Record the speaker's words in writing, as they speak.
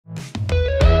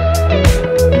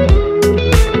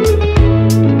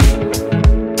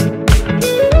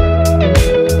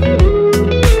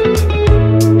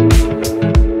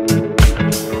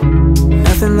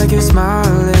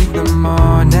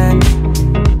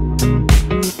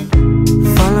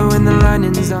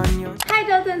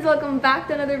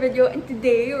another video, and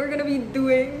today we're gonna be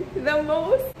doing the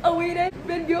most awaited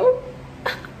video.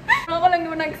 Ako lang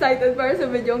naman excited para sa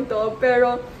video to,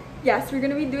 pero yes, we're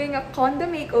gonna be doing a condo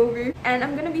makeover, and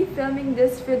I'm gonna be filming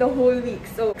this for the whole week.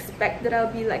 So expect that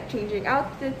I'll be like changing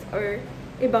outfits or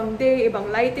ibang day, ibang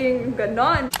lighting,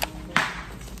 ganon.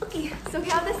 Okay, so we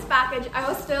have this package. I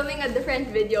was filming a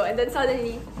different video, and then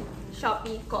suddenly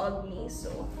Shopee called me. So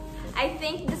I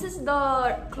think this is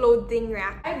the clothing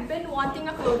rack. I've been wanting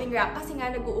a clothing rack kasi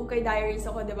nga nag-uukay diaries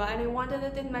ako, diba? And I wanted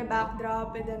it in my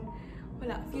backdrop, and then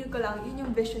wala, feel ko lang, yun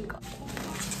yung vision ko.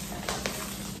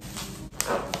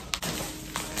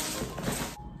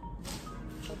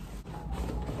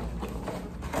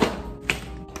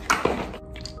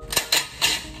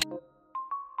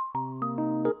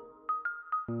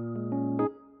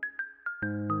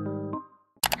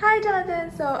 Hi Jonathan!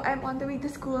 So I'm on the way to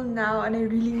school now, and I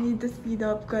really need to speed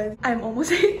up because I'm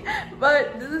almost late.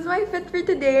 But this is my fit for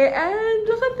today, and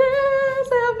look at this!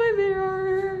 I have my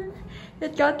mirror!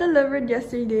 It got delivered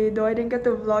yesterday, though I didn't get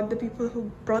to vlog the people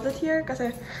who brought it here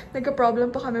kasi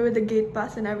nagka-problem pa kami with the gate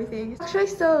pass and everything.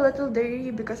 Actually, still a little dirty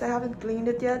because I haven't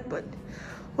cleaned it yet, but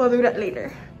we'll do that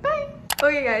later. Bye!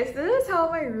 Okay guys, this is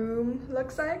how my room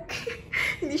looks like.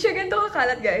 Hindi siya ganito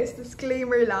kakalat guys,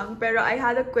 disclaimer lang. Pero I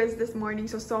had a quiz this morning,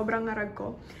 so sobrang ngarag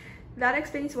ko. That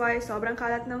explains why sobrang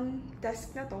kalat ng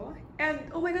desk na to. And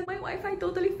oh my god, my Wi-Fi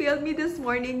totally failed me this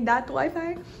morning. That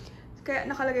Wi-Fi. Kaya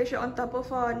nakalagay siya on top of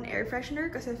an air freshener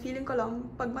kasi feeling ko lang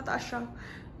pag mataas siya,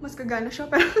 mas kagana siya.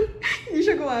 Pero hindi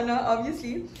siya gumana,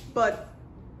 obviously. But,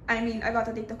 I mean, I got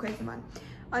to take the quiz naman.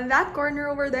 On that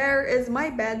corner over there is my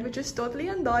bed, which is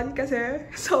totally undone kasi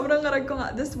sobrang ngarag ko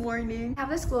nga this morning. I have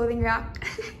this clothing rack.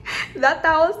 That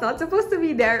towel is not supposed to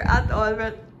be there at all,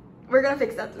 but we're gonna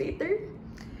fix that later.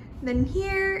 Then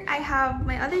here, I have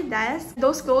my other desk.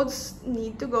 Those clothes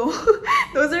need to go.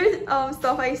 Those are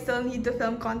stuff I still need to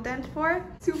film content for.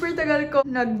 Super tagal ko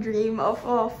nag-dream of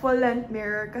a full-length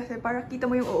mirror kasi para kita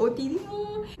mo yung OOTD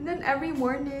mo. And then every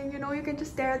morning, you know, you can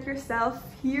just stare at yourself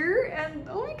here and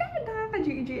oh my god,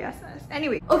 nakaka-GGSS.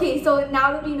 Anyway, okay, so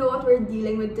now that we know what we're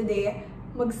dealing with today,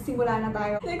 magsimula na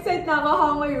tayo. Excited na ako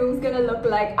how my room's gonna look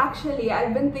like. Actually,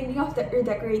 I've been thinking of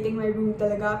redecorating my room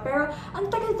talaga. Pero ang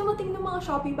tagal dumating ng mga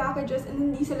Shopee packages and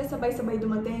hindi sila sabay-sabay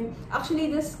dumating. Actually,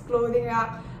 this clothing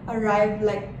rack arrived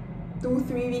like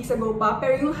 2-3 weeks ago pa.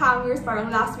 Pero yung hangers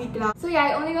parang last week lang. So yeah,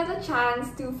 I only got a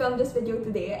chance to film this video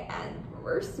today and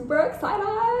we're super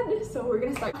excited! So we're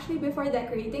gonna start. Actually, before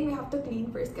decorating, we have to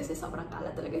clean first kasi sobrang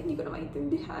kalat talaga. Hindi ko na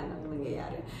maintindihan ang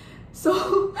nangyayari. So,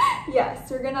 yes,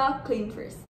 we're gonna clean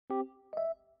first.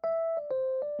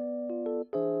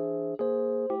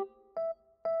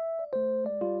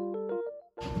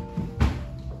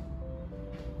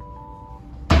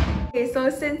 Okay, so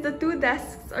since the two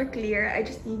desks are clear, I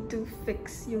just need to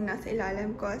fix yung nasa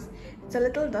ilalim because it's a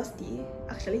little dusty.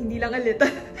 Actually, hindi lang a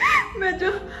little.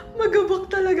 Medyo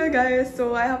magabak talaga, guys.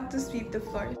 So I have to sweep the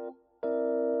floor.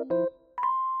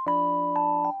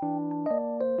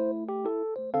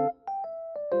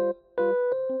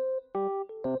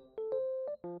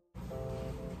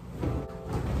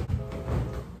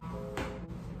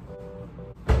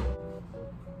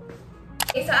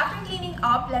 Okay, so after cleaning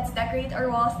up, let's decorate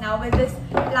our walls now with this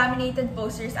laminated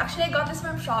posters. Actually, I got this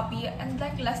from Shopee and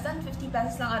like less than 50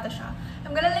 pesos lang ata siya.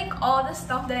 I'm gonna link all the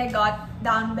stuff that I got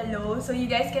down below so you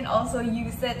guys can also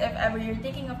use it if ever you're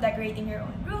thinking of decorating your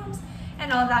own rooms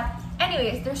and all that.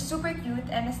 Anyways, they're super cute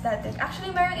and aesthetic.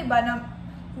 Actually, mayroon iba na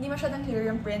hindi masyadong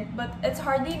clear yung print, but it's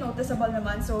hardly noticeable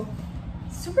naman. So,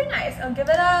 super nice. I'll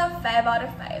give it a 5 out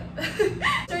of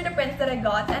 5. These are the prints that I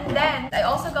got. And then, I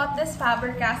also got this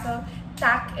Faber-Castell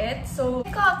Tack It. So,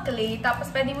 it's called clay. Tapos,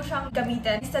 pwede mo siyang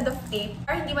gamitin instead of tape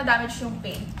para hindi ma-damage yung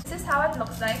paint. This is how it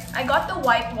looks like. I got the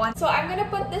white one. So, I'm gonna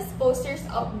put these posters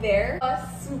up there.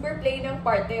 Super plain ng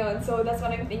part na yun. So, that's what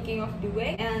I'm thinking of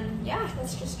doing. And yeah,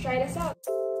 let's just try this out.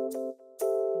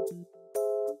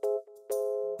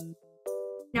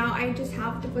 Now, I just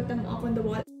have to put them up on the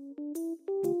wall.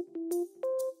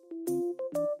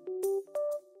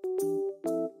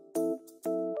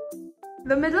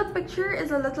 The middle picture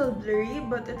is a little blurry,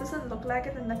 but it doesn't look like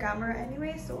it in the camera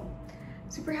anyway, so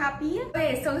super happy.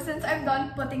 Okay, so since I'm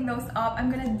done putting those up,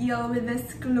 I'm gonna deal with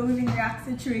this clothing rack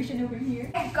situation over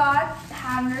here. I got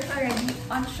hangers already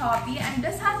on Shopee, and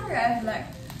this has arrived like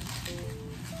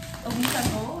a week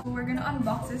ago. So we're gonna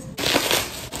unbox this.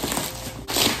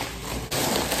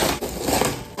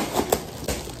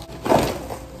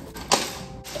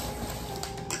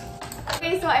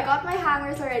 Okay, so I got my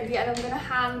hangers already and I'm gonna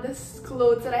hang this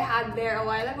clothes that I had there a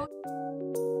while ago.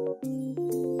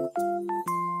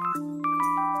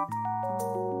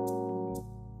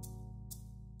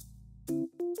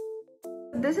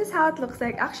 this is how it looks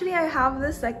like. Actually, I have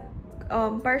this like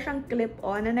parang clip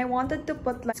on, and I wanted to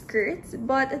put like skirts,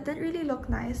 but it didn't really look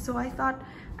nice, so I thought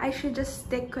I should just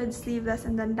stick with sleeveless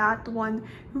and then that one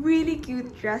really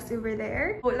cute dress over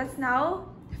there. So let's now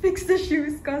fix the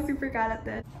shoes because super kalat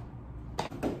din.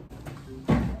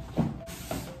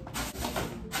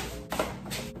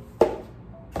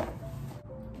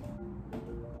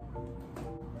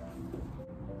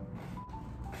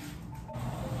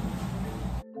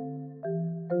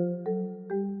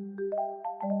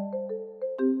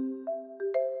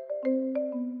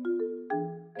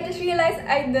 I just realized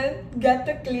I didn't get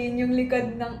to clean yung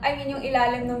likod ng, yung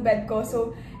ilalim ng bed ko.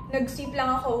 So, nag-sweep lang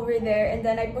ako over there and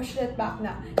then I pushed it back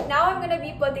na. Now, I'm gonna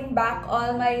be putting back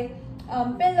all my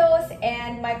pillows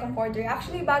and my comforter.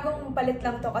 Actually, bagong palit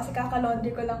lang to kasi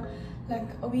kaka-laundry ko lang like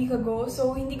a week ago.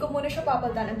 So, hindi ko muna siya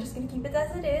papalitan. I'm just gonna keep it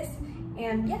as it is.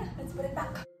 And yeah, let's put it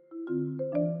back.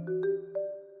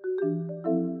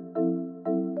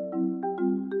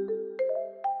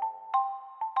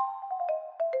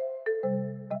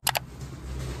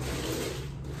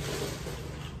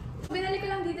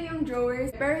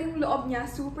 Drawers, pero yung loob niya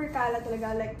super kala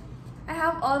talaga. Like, I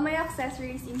have all my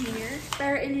accessories in here,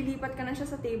 pero ililipat ka na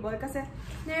siya sa table kasi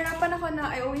nahirapan ako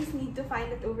na I always need to find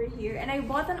it over here. And I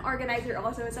bought an organizer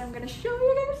also, so I'm gonna show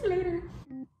you guys later.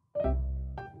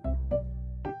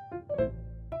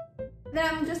 Then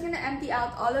I'm just gonna empty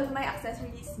out all of my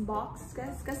accessories box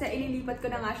kasi ililipat ko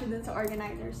na nga siya dun sa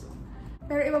organizer. So,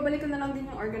 pero ibabalik ko na lang din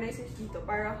yung organizers dito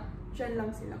para dyan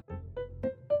lang sila.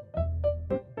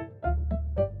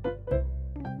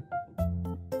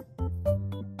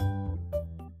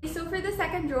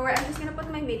 Drawer, I'm just gonna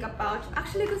put my makeup pouch.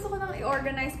 Actually, gusto ko nang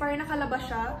i-organize para nakalabas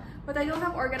siya, but I don't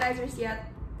have organizers yet,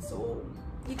 so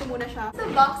dito muna siya. It's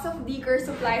a box of decor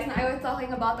supplies na I was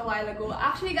talking about a while ago.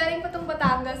 Actually, galing pa tong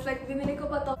Batangas. Like, binili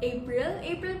ko pa to April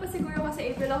pa siguro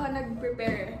kasi April ako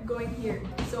nag-prepare going here.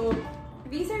 So,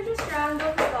 these are just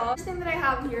random stuff. The first thing that I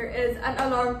have here is an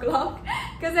alarm clock.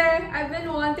 Kasi I've been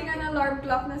wanting an alarm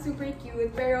clock na super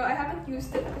cute, pero I haven't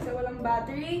used it kasi walang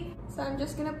battery. So I'm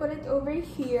just gonna put it over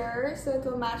here so it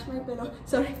will match my pillow.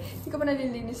 Sorry, hindi ko pa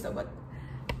nalilinis to, but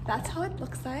that's how it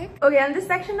looks like. Okay, on this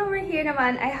section over here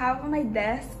naman, I have my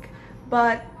desk,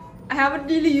 but I haven't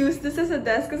really used this as a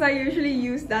desk because I usually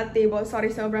use that table.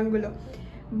 Sorry, sobrang gulo.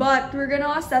 But we're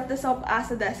gonna set this up as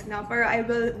a desk now, or I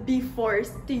will be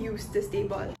forced to use this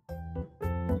table.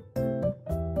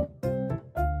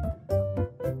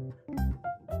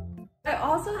 I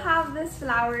also have this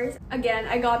flowers. Again,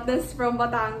 I got this from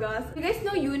Batangas. You guys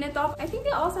know 𝘬𝘮𝘪𝘠? I think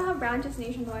they also have branches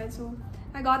nationwide. So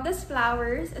I got this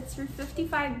flowers. It's for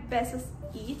 55 pesos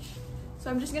each. So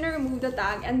I'm just gonna remove the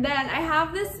tag. And then I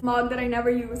have this mug that I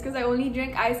never use because I only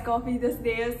drink iced coffee this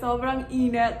day. Sobrang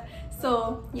init.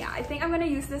 So yeah, I think I'm gonna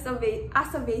use this as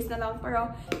a vase na lang. Pero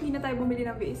hindi na tayo bumili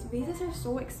ng vase. Vases are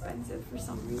so expensive for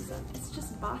some reason. It's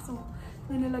just baso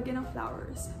na nilagyan ng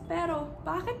flowers. Pero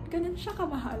bakit ganun siya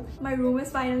kamahal? My room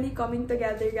is finally coming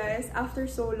together, guys, after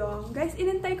so long. Guys,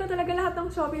 inintay ko talaga lahat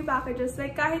ng Shopee packages.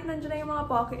 Like, kahit nandiyan na yung mga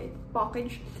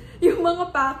yung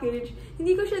mga package,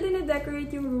 hindi ko siya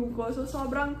din-decorate yung room ko. So,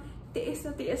 sobrang tiis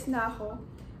na ako.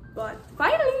 But,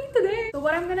 finally, today! So,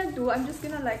 what I'm gonna do, I'm just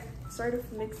gonna like, sort of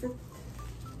mix it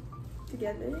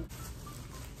together.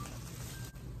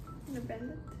 I'm gonna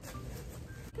bend it.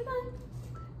 Ta-da!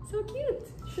 So cute!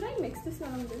 Should I mix this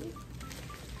one?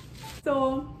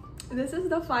 So, this is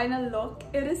the final look.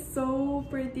 It is so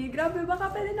pretty. Grabe,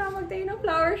 baka pwede na magtayo ng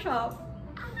flower shop.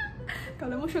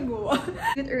 Kala mo siya gawa.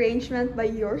 Good arrangement by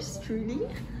yours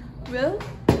truly will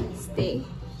stay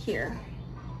here.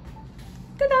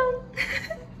 Ta-da!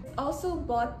 Also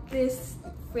bought this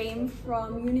frame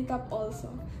from 𝘬𝘮𝘪𝘠 also.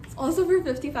 It's also for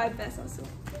 55 pesos. So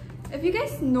if you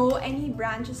guys know any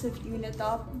branches of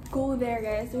𝘬𝘮𝘪𝘠, go there,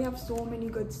 guys. They have so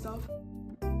many good stuff.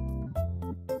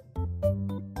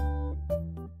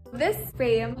 This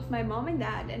frame, my mom and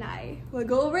dad and I will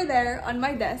go over there on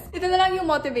my desk. Ito na lang yung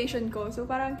motivation ko. So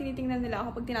parang tinitingnan nila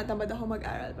ako pag tinatamad ako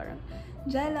mag-aral. Parang,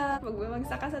 Gela, pag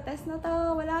bumagsak ka sa test na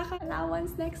to, wala ka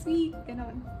allowance next week.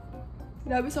 Ganon.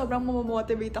 Grabe, sobrang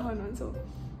mamomotivate ako nun. So,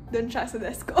 dun siya sa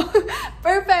desk ko.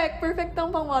 Perfect! Perfect tong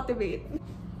pang-motivate.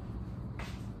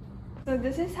 So,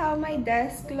 this is how my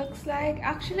desk looks like.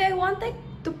 Actually, I want like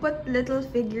to put little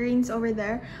figurines over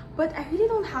there, but I really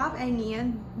don't have any,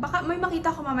 and baka may makita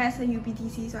ko mamaya sa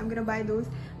UPTC, so I'm gonna buy those.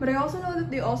 But I also know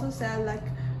that they also sell like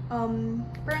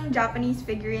parang Japanese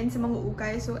figurines sa mga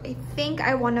ukay, so I think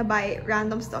I wanna buy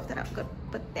random stuff that I'm gonna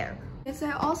put there. Yes,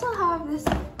 I also have this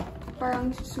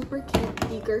parang super cute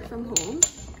beaker from home,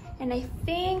 And I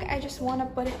think I just want to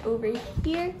put it over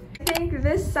here. I think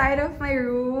this side of my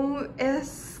room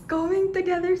is going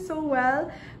together so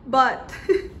well. But,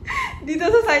 dito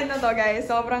sa side na to guys,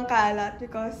 sobrang kalat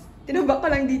because tinabak ko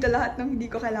lang dito lahat ng hindi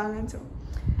ko kailangan. So,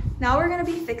 now we're gonna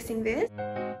be fixing this.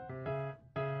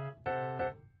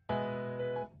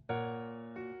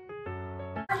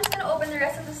 I'm just gonna open the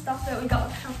rest of the stuff that we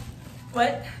got from...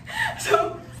 What?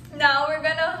 So, now we're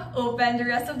gonna open the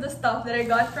rest of the stuff that I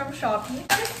got from Shopee.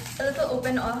 A little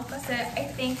open off kasi I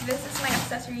think this is my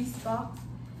accessories box.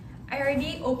 I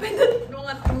already opened it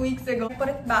mga 2 weeks ago. I put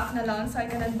it back na lang so I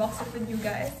can unbox it with you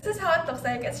guys. This is how it looks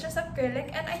like. It's just acrylic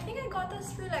and I think I got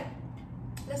this for like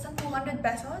less than 200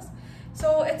 pesos.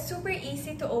 So it's super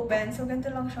easy to open. So ganito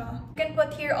lang siya. You can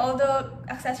put here all the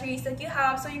accessories that you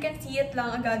have so you can see it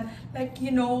lang agad. Like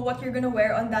you know what you're gonna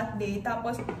wear on that day.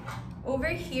 Tapos over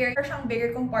here, there's some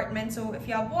bigger compartment. So if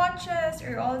you have watches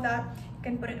or all that, you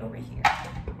can put it over here.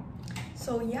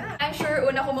 So yeah, I'm sure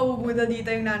una ko mabubudol dito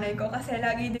yung nanay ko kasi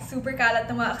lagi super kalat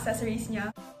ng mga accessories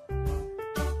niya.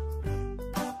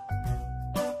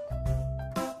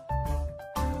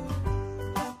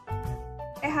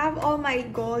 I have all my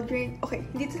gold rings. Okay,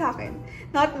 dito sa akin.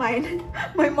 Not mine.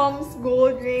 My mom's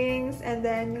gold rings and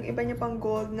then yung iba niya pang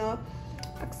gold na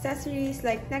accessories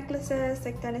like necklaces,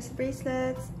 like tennis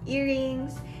bracelets,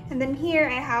 earrings. And then here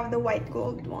I have the white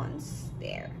gold ones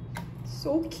there.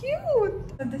 So cute!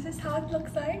 So this is how it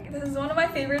looks like. This is one of my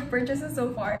favorite purchases so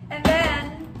far. And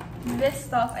then this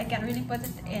stuff, I can't really put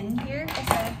it in here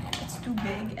because it's too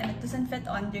big and it doesn't fit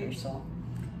under. So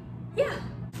yeah.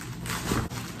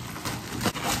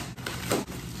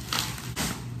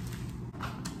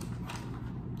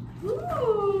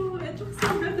 Ooh, it looks so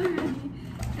good already.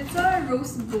 It's a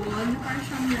rose gold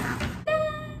partial wrap.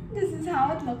 This is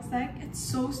how it looks like. It's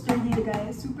so sturdy,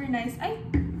 guys. Super nice.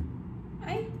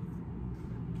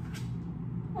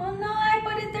 Oh no, I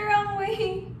put it the wrong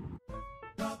way.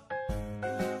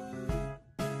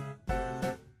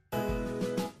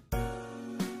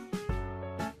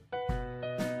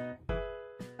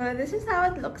 This is how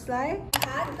it looks like. I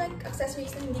had like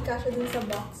accessories na hindi kasha dun sa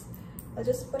box. I'll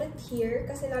just put it here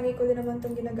kasi lagi ko din naman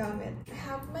itong ginagamit. I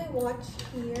have my watch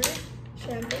here.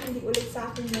 Syempre, hindi ulit sa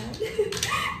akin yan.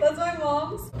 That's my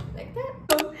mom's. Like that.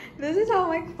 So, this is how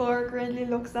my floor currently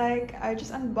looks like. I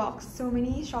just unboxed so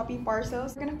many Shopee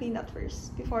parcels. We're gonna clean that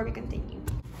first before we continue.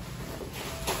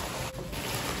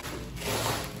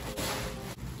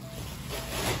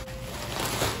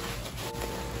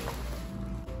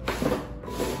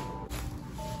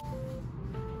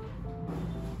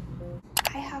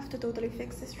 To totally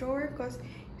fix this drawer because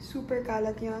super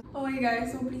kalat yan. Oh my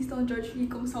guys, so please don't judge me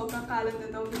kung sobrang kalat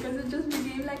na to because it just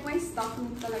became like my stock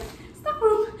room talaga.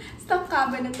 Stock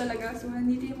cabinet talaga. So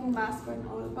nandito yung mask and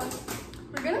all. But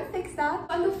we're gonna fix that.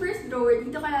 On the first drawer,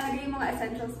 dito ka lalagay yung mga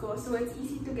essentials ko. So it's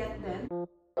easy to get them.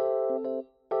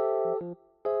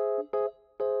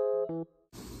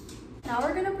 Now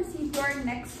we're gonna proceed to our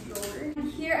next drawer. And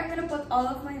here I'm gonna put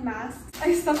all of my masks.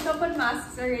 I stocked up on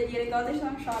masks already. I got this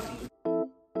on Shopee.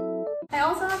 I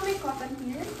also have my cotton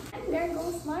here. And there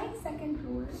goes my second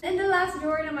drawer. In the last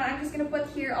drawer naman, I'm just gonna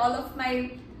put here all of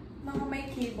my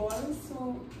cables.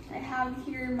 So I have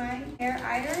here my hair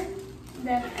iron.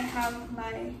 Then I have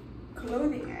my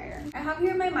clothing iron. I have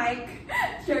here my mic.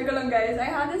 Share ko lang guys. I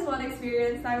had this one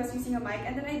experience that I was using a mic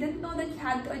and then I didn't know that you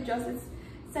had to adjust its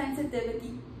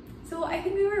sensitivity. So I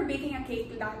think we were baking a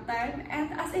cake that time.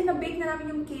 And as in, na-bake na namin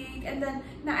yung cake and then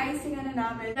na-icing na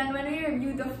namin. Then when we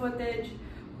reviewed the footage,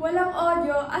 walang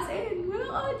audio. As in, walang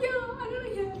audio. Ano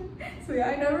nangyari? So yeah,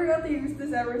 I never got to use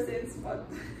this ever since. But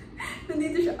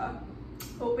nandito siya.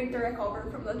 Hoping to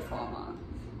recover from the trauma.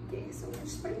 Okay, so I'll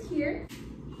just put it here.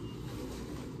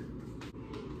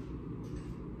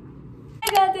 I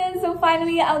got in, so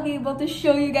finally I'll be able to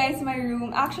show you guys my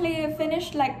room. Actually, I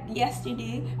finished like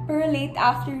yesterday, pero late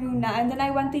afternoon na, and then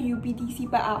I went to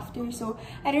UPTC pa after, so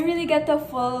I didn't really get the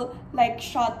full like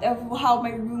shot of how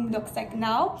my room looks like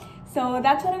now. So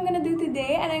that's what I'm gonna do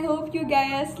today, and I hope you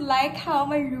guys like how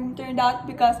my room turned out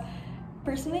because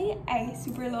personally, I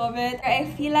super love it. I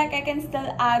feel like I can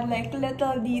still add like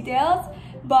little details,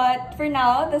 but for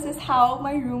now, this is how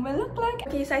my room will look like.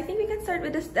 Okay, so I think we can start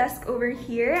with this desk over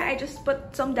here. I just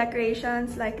put some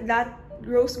decorations like that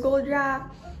rose gold wrap,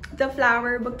 the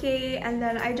flower bouquet, and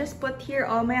then I just put here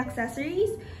all my accessories.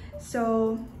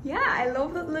 So yeah, I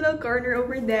love that little corner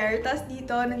over there. Tas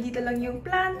dito, nandito lang yung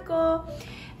plant ko.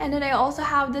 And then I also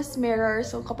have this mirror,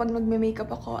 so kapag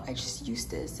magme-makeup ako, I just use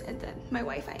this, and then my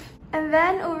Wi-Fi. And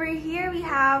then over here we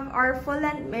have our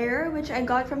full-length mirror, which I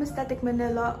got from Aesthetic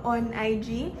Manila on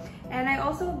IG. And I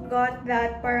also got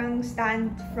that parang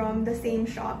stand from the same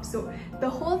shop. So the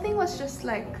whole thing was just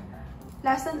like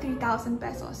less than 3,000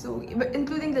 pesos, so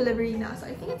including delivery na. So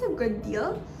I think it's a good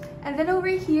deal. And then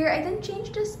over here, I didn't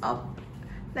change this up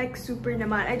like super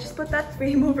naman. I just put that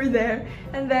frame over there,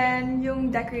 and then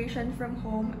yung decoration from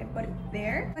home, I put it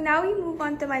there. So now we move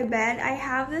on to my bed. I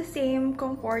have the same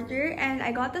comforter, and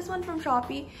I got this one from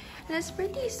Shopee, and it's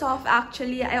pretty soft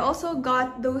actually. I also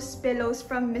got those pillows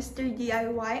from Mr.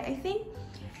 DIY, I think.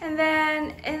 And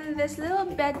then in this little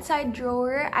bedside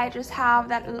drawer, I just have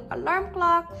that alarm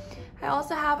clock. I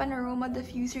also have an aroma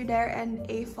diffuser there and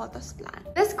a photos plant.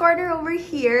 This corner over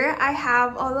here, I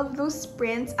have all of those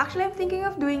prints. Actually, I'm thinking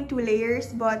of doing 2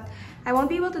 layers, but I won't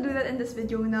be able to do that in this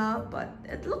video na. But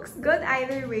it looks good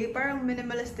either way. Parang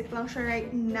minimalistic lang siya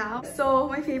right now. So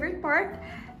my favorite part,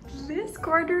 this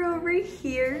corner over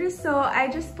here. So I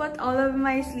just put all of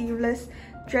my sleeveless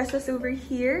dresses over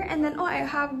here. And then, oh, I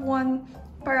have one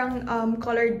parang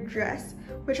colored dress,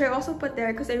 which I also put there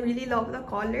because I really love the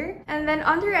color. And then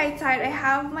on the right side, I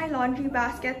have my laundry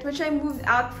basket, which I moved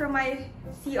out from my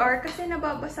CR kasi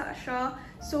nababasa siya.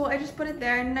 So I just put it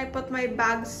there, and I put my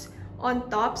bags on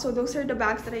top. So those are the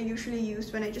bags that I usually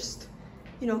use when I just,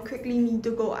 you know, quickly need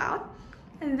to go out.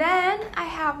 And then I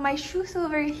have my shoes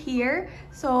over here.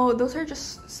 So those are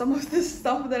just some of the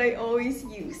stuff that I always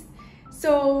use.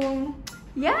 So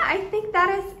yeah, I think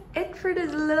that is it for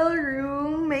this little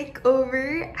room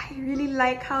makeover. I really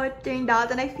like how it turned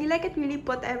out, and I feel like it really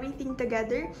put everything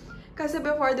together. Kasi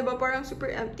before, diba, parang super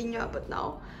empty niya, but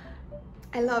now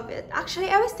I love it. Actually,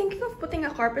 I was thinking of putting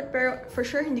a carpet, pero for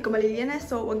sure hindi ko malilinis,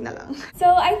 so wag na lang. So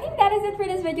I think that is it for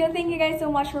this video. Thank you guys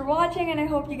so much for watching, and I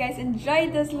hope you guys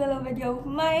enjoyed this little video of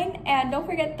mine. And don't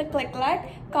forget to click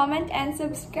like, comment, and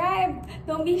subscribe.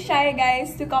 Don't be shy,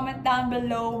 guys, to comment down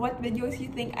below what videos you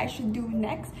think I should do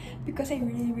next, because I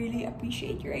really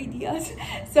appreciate your ideas.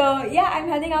 So yeah,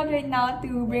 I'm heading out right now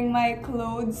to bring my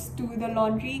clothes to the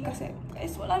laundry kasi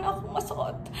guys, wala na akong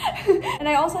masuot.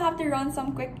 And I also have to run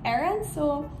some quick errands.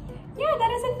 So yeah,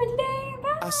 that is it for today.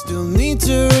 Bye! I still need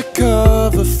to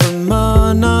recover from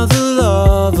another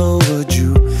lover. Would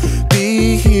you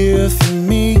be here for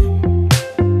me?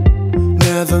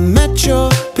 Never met your